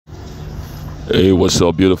Hey, what's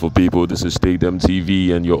up, beautiful people? This is Take Them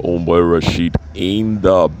TV and your own boy Rashid in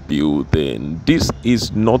the building. This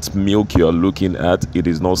is not milk you're looking at, it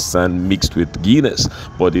is not sand mixed with Guinness,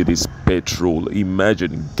 but it is petrol.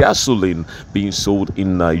 Imagine gasoline being sold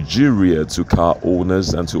in Nigeria to car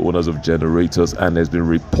owners and to owners of generators, and there's been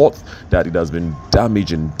reports that it has been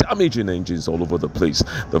damaging engines all over the place.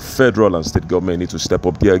 The federal and state government need to step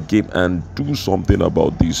up their game and do something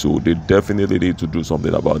about this. So they definitely need to do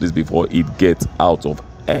something about this before it gets out of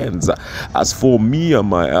hands. As for me and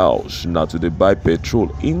my house, now to buy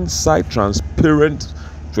petrol inside transparent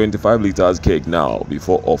 25 liters keg now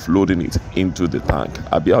before offloading it into the tank.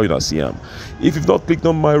 I'll be out in a CM. If you've not clicked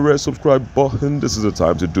on my red subscribe button, this is the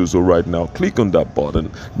time to do so right now. Click on that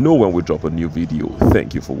button. Know when we drop a new video.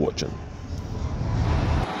 Thank you for watching.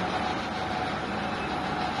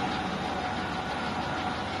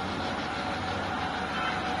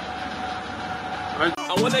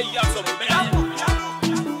 I wanna hear some bad.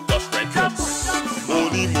 Just records.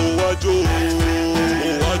 Money mo wajo,